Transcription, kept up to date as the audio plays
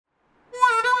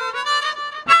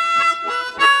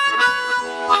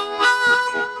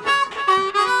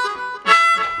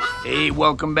Hey,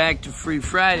 welcome back to Free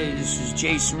Friday. This is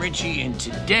Jason Ricci, and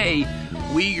today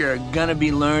we are gonna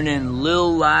be learning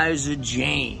Lil Liza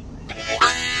Jane.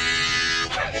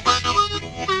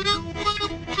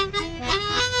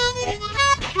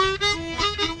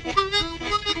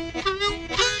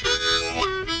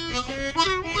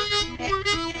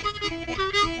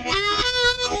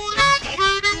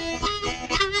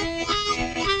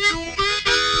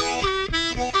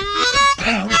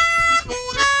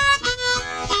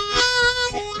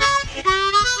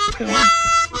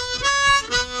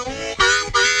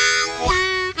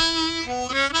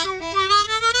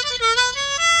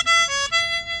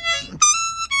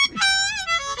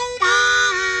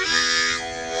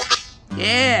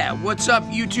 Yeah, what's up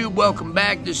YouTube? Welcome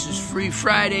back. This is Free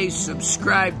Friday.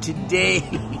 Subscribe today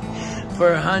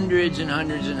for hundreds and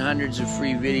hundreds and hundreds of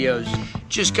free videos.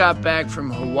 Just got back from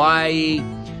Hawaii,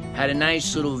 had a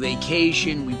nice little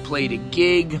vacation. We played a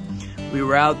gig. We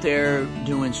were out there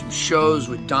doing some shows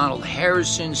with Donald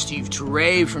Harrison, Steve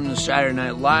Turay from the Saturday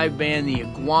Night Live Band, the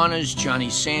Iguanas, Johnny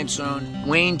Sansone,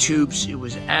 Wayne Toops. It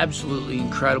was absolutely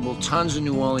incredible. Tons of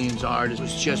New Orleans artists. It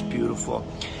was just beautiful.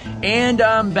 And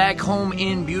I'm back home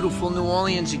in beautiful New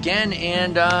Orleans again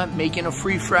and making a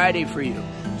Free Friday for you.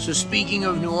 So speaking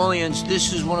of New Orleans,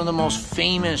 this is one of the most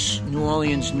famous New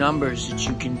Orleans numbers that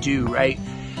you can do, right?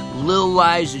 Lil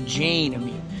Liza Jane. I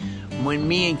mean, when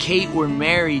me and Kate were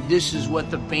married, this is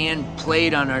what the band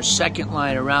played on our second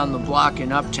line around the block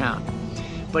in Uptown.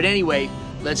 But anyway,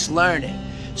 let's learn it.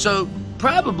 So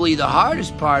probably the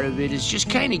hardest part of it is just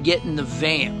kind of getting the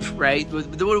vamp, right?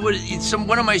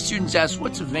 One of my students asked,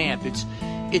 what's a vamp?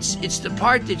 It's the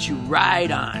part that you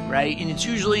ride on, right? And it's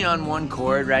usually on one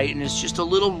chord, right? And it's just a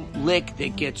little lick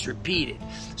that gets repeated.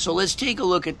 So let's take a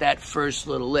look at that first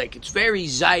little lick. It's very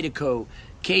Zydeco,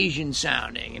 Cajun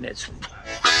sounding, and it's...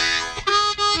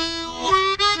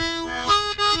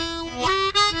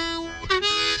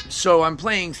 So I'm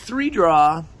playing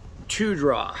 3-draw,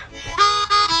 2-draw.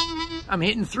 I'm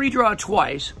hitting 3-draw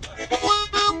twice.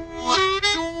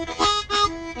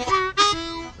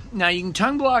 Now you can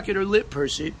tongue block it or lip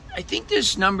purse it. I think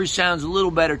this number sounds a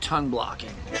little better tongue blocking.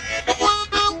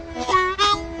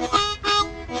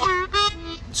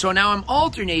 So now I'm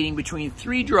alternating between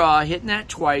 3-draw, hitting that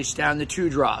twice, down to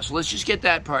 2-draw. So let's just get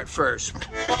that part first.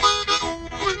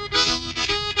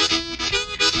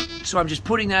 So I'm just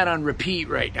putting that on repeat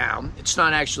right now. It's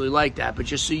not actually like that, but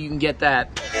just so you can get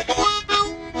that.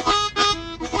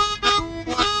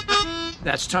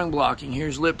 That's tongue blocking.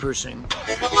 Here's lip pursing.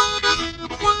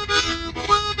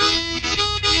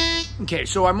 Okay,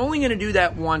 so I'm only going to do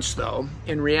that once, though,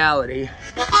 in reality.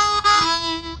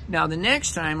 Now, the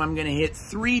next time, I'm going to hit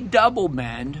 3 double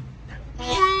bend,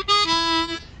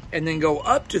 and then go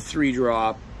up to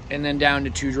 3-draw, and then down to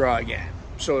 2-draw again.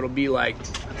 So it'll be like...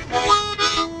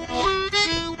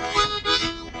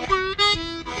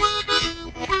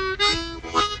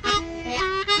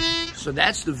 So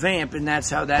that's the vamp, and that's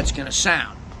how that's going to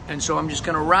sound. And so I'm just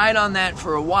going to ride on that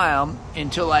for a while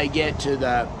until I get to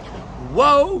the,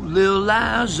 whoa, Lil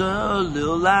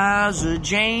Liza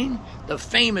Jane, the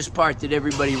famous part that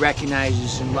everybody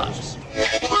recognizes and loves.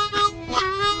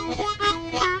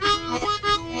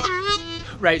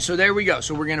 Right, so there we go.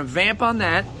 So we're going to vamp on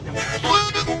that.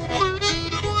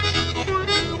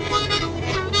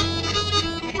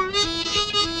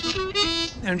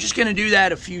 I'm just going to do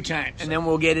that a few times, and then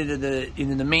we'll get into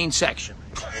the main section.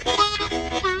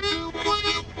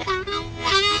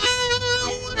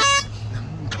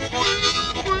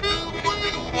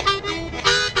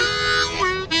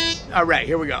 All right,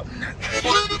 here we go.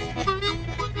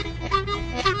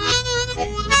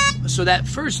 So that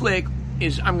first lick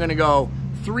is I'm going to go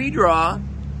 3-draw,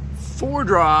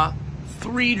 4-draw,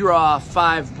 3-draw,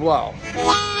 5-blow.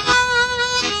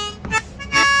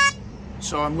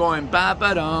 So I'm going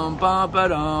ba-ba-dum,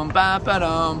 ba-ba-dum,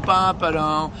 ba-ba-dum,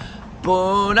 ba-ba-dum,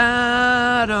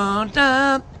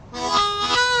 bo-da-dum-dum.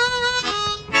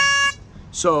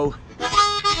 So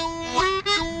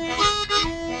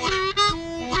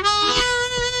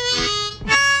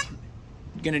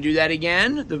gonna do that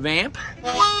again, the vamp.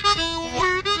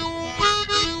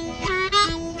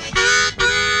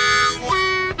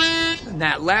 And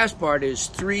that last part is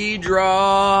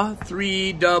 3-draw,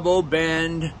 3 double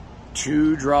bend,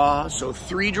 2-draw. So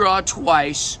 3-draw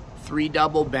twice, 3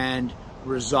 double bend,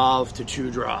 resolve to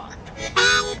 2-draw.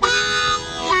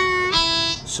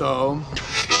 So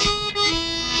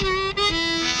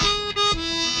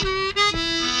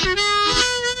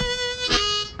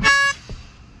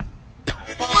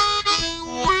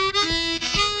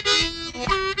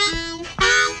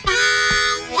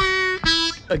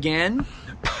again.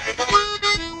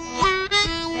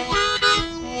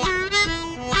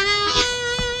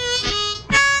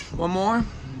 One more.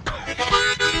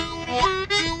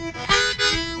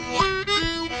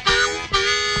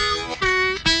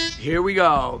 Here we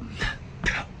go.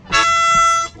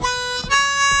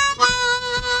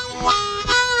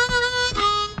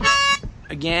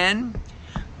 Again.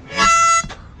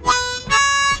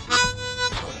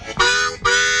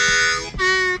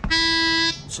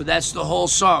 So that's the whole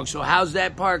song. So how's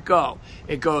that part go?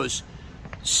 It goes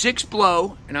 6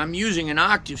 blow, and I'm using an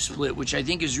octave split, which I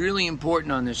think is really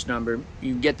important on this number.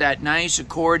 You get that nice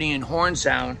accordion horn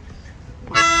sound.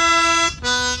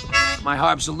 My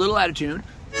harp's a little out of tune.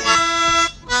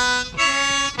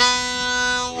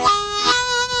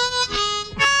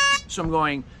 So I'm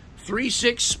going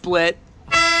 3-6 split,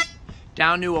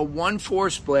 down to a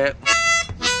 1-4 split,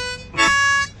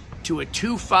 to a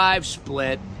 2-5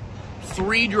 split,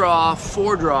 3 draw,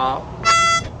 4 draw.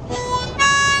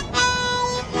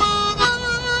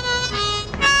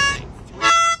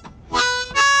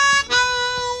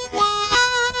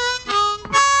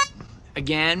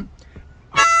 Again.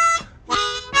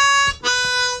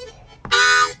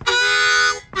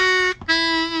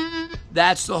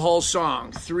 That's the whole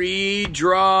song. 3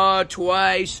 draw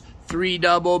twice, 3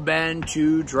 double bend,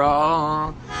 2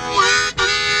 draw.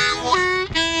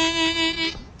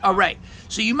 All right,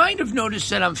 so you might have noticed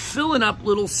that I'm filling up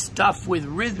little stuff with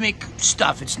rhythmic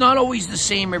stuff. It's not always the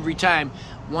same every time.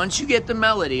 Once you get the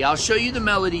melody, I'll show you the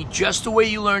melody just the way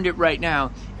you learned it right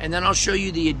now, and then I'll show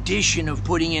you the addition of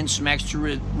putting in some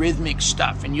extra rhythmic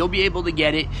stuff, and you'll be able to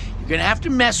get it. You're gonna have to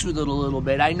mess with it a little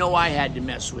bit. I know I had to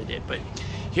mess with it, but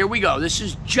here we go. This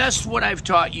is just what I've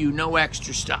taught you, no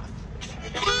extra stuff.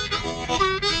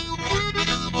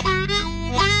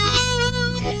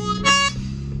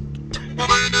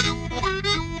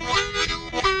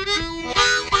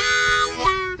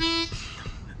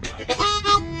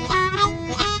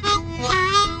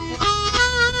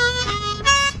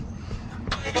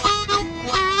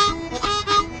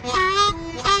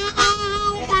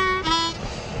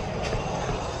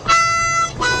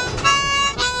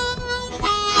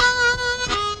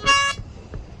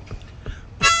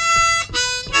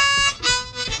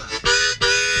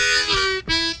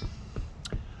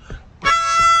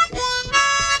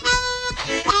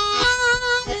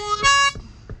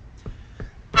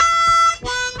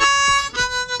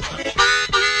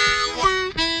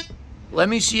 Let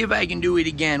me see if I can do it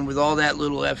again with all that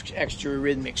little extra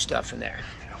rhythmic stuff in there.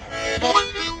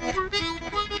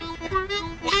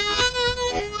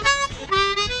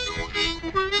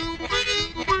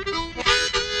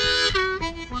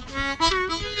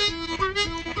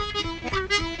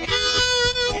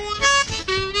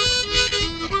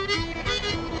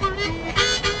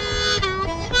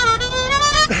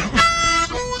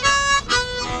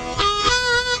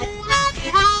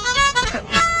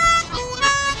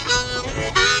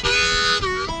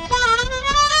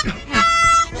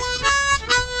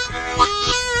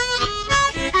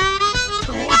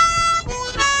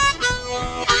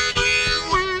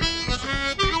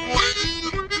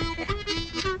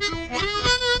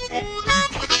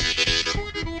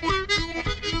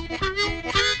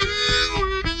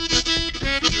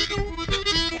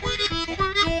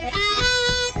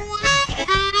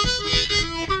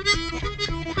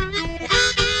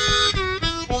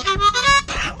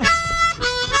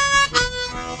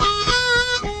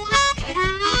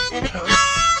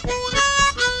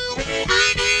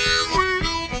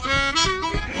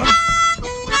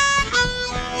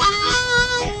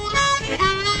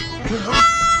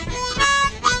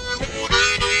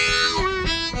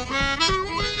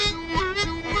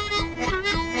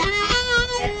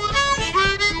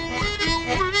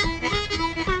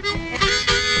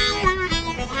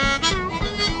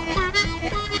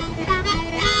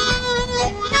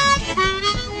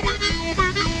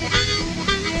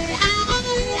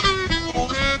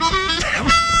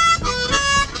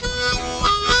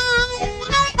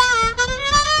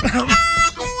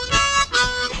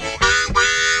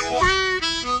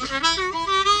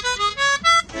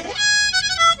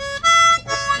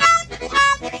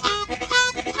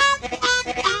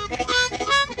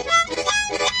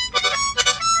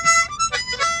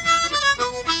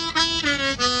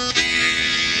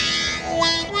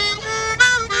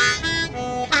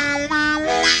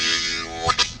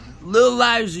 Lil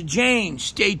Liza Jane.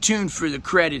 Stay tuned for the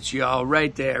credits, y'all.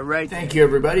 Right there, right there. Thank you,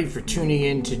 everybody, for tuning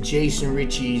in to Jason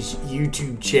Ricci's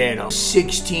YouTube channel.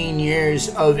 16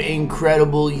 years of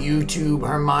incredible YouTube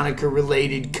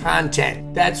harmonica-related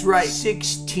content. That's right,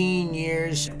 16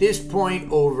 years. At this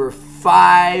point, over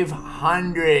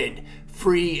 500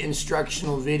 free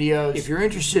instructional videos. If you're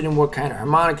interested in what kind of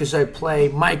harmonicas I play,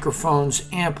 microphones,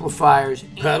 amplifiers,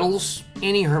 pedals,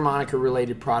 any harmonica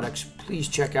related products, please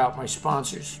check out my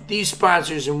sponsors. These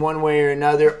sponsors in one way or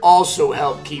another also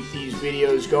help keep these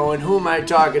videos going. Who am I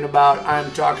talking about?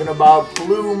 I'm talking about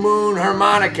Blue Moon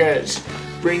Harmonicas,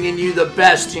 bringing you the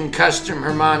best in custom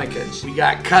harmonicas. We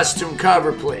got custom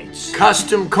cover plates,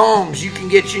 custom combs, you can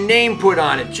get your name put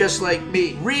on it just like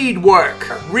me. Reed work,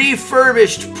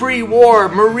 refurbished pre-war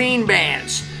marine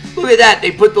bands. Look at that,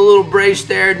 they put the little brace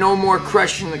there, no more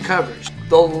crushing the covers.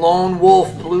 The Lone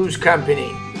Wolf Blues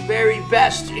Company, the very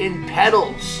best in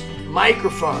pedals,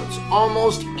 microphones,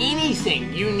 almost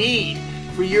anything you need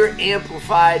for your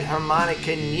amplified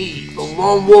harmonica need. The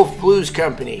Lone Wolf Blues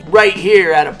Company, right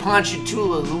here out of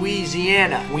Ponchatoula,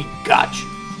 Louisiana. We got you.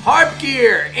 Harp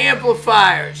gear,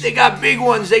 amplifiers. They got big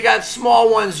ones, they got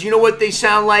small ones. You know what they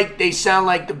sound like? They sound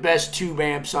like the best tube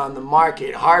amps on the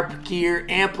market. Harp gear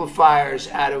amplifiers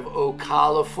out of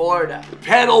Ocala, Florida.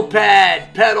 Pedal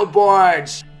pad, pedal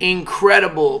boards.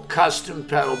 Incredible custom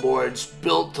pedal boards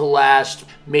built to last,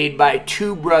 made by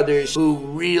two brothers who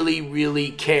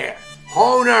really care.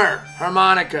 Hohner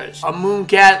harmonicas. A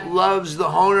Mooncat loves the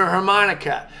Hohner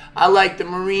harmonica. I like the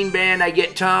Marine Band. I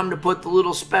get Tom to put the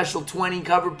little special 20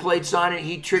 cover plates on it.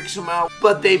 He tricks them out,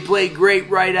 but they play great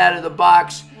right out of the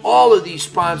box. All of these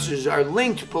sponsors are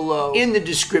linked below in the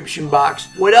description box.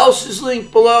 What else is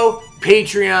linked below?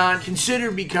 Patreon. Consider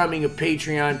becoming a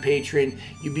Patreon patron.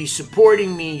 You'll be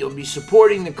supporting me. You'll be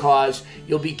supporting the cause.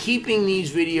 You'll be keeping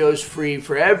these videos free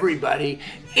for everybody.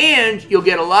 And you'll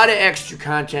get a lot of extra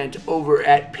content over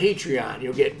at Patreon.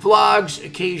 You'll get vlogs,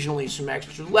 occasionally some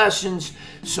extra lessons,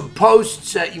 some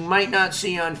posts that you might not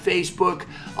see on Facebook.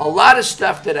 A lot of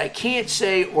stuff that I can't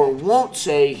say or won't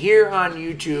say here on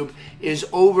YouTube is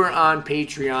over on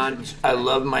Patreon. I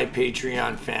love my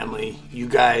Patreon family. You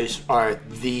guys are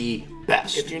the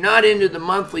best. If you're not into the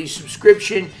monthly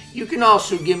subscription, you can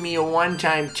also give me a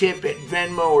one-time tip at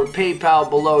Venmo or PayPal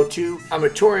below too. I'm a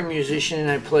touring musician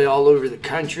and I play all over the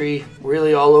country,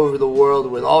 really all over the world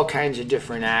with all kinds of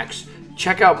different acts.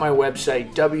 Check out my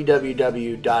website,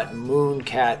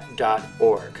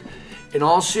 www.mooncat.org. In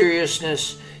all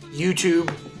seriousness,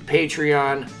 YouTube,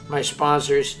 Patreon, my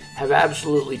sponsors have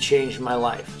absolutely changed my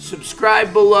life.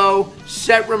 Subscribe below,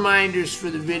 set reminders for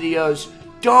the videos.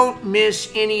 Don't miss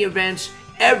any events.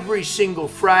 Every single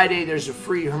Friday there's a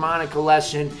free harmonica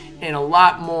lesson and a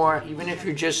lot more. Even if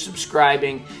you're just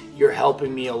subscribing, you're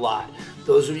helping me a lot.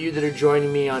 Those of you that are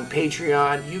joining me on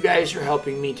Patreon, you guys are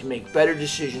helping me to make better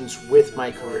decisions with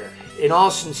my career. In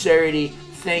all sincerity,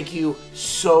 thank you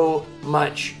so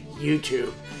much,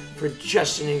 YouTube, for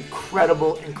just an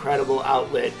incredible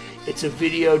outlet. It's a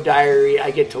video diary.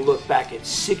 I get to look back at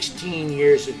 16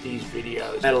 years of these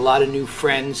videos. Met a lot of new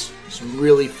friends, some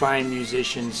really fine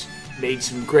musicians, made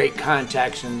some great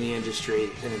contacts in the industry,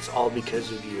 and it's all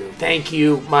because of you. Thank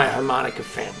you, my harmonica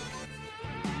family.